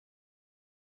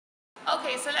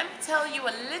Okay, so let me tell you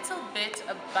a little bit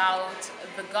about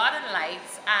the garden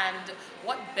lights and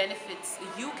what benefits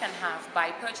you can have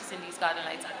by purchasing these garden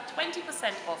lights at 20%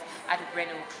 off at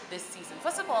Rayneau this season.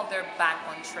 First of all, they're bang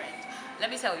on trend. Let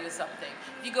me tell you something.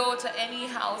 If you go to any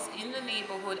house in the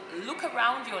neighborhood, look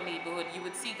around your neighborhood, you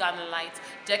would see garden lights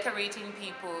decorating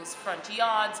people's front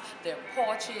yards, their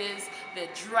porches, their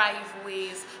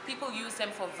driveways. People use them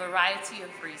for a variety of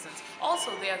reasons.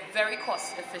 Also, they are very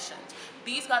cost efficient.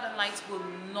 These garden lights will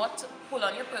not pull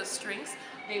on your purse strings.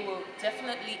 They will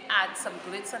definitely add some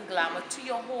glitz and glamour to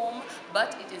your home,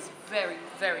 but it is very,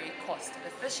 very cost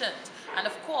efficient. And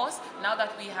of course, now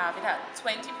that we have it at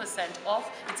 20% off,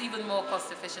 it's even more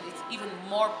cost efficient. It's even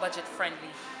more budget friendly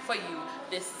for you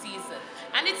this season.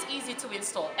 And it's easy to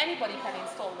install. Anybody can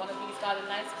install one of these garden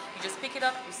lights. You just pick it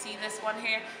up, you see this one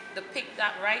here, the pick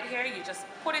that right here, you just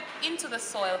put it into the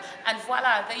soil and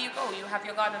voila, there you go, you have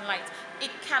your garden lights.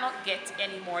 It cannot get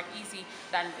any more easy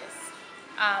than this.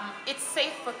 It's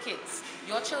safe for kids.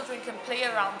 Your children can play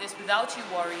around this without you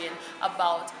worrying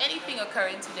about anything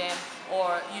occurring to them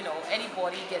or, you know,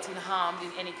 anybody getting harmed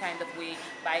in any kind of way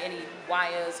by any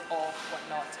wires or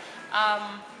whatnot.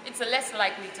 It's less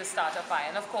likely to start a fire,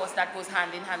 and of course that goes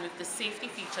hand in hand with the safety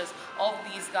features of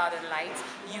these garden lights.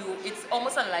 It's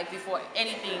almost unlikely for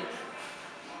anything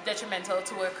detrimental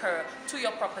to occur to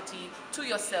your property, to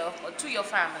yourself, or to your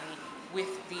family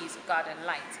with these garden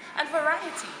lights. And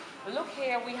variety. Look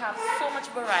here, we have so much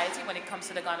variety when it comes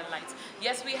to the garden lights.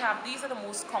 Yes, these are the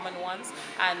most common ones,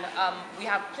 and we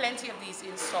have plenty of these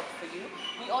in stock for you.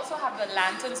 We also have the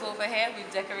lanterns over here.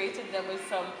 We've decorated them with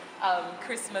some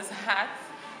Christmas hats.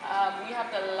 We have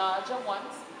the larger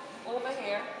ones over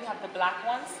here. We have the black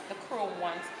ones, the chrome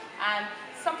ones, and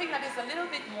something that is a little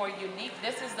bit more unique.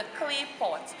 This is the clay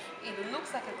pot. It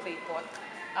looks like a clay pot.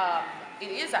 It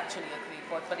is actually a clay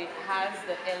pot, but it has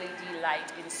the LED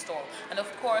light installed. And of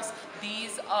course,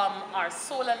 these are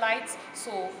solar lights,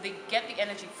 so they get the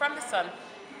energy from the sun,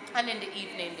 and in the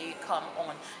evening they come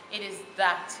on. It is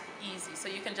that easy. So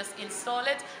you can just install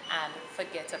it and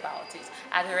forget about it.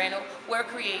 At Rayneau, we're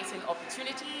creating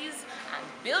opportunities and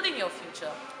building your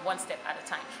future one step at a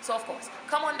time. So of course,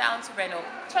 come on down to Rayneau,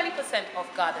 20%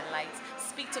 off garden lights.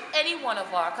 Speak to any one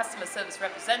of our customer service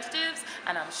representatives,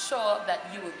 and I'm sure that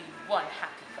you will be one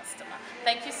happy customer.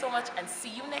 Thank you so much, and see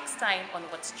you next time on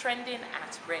What's Trending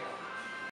at Rayneau.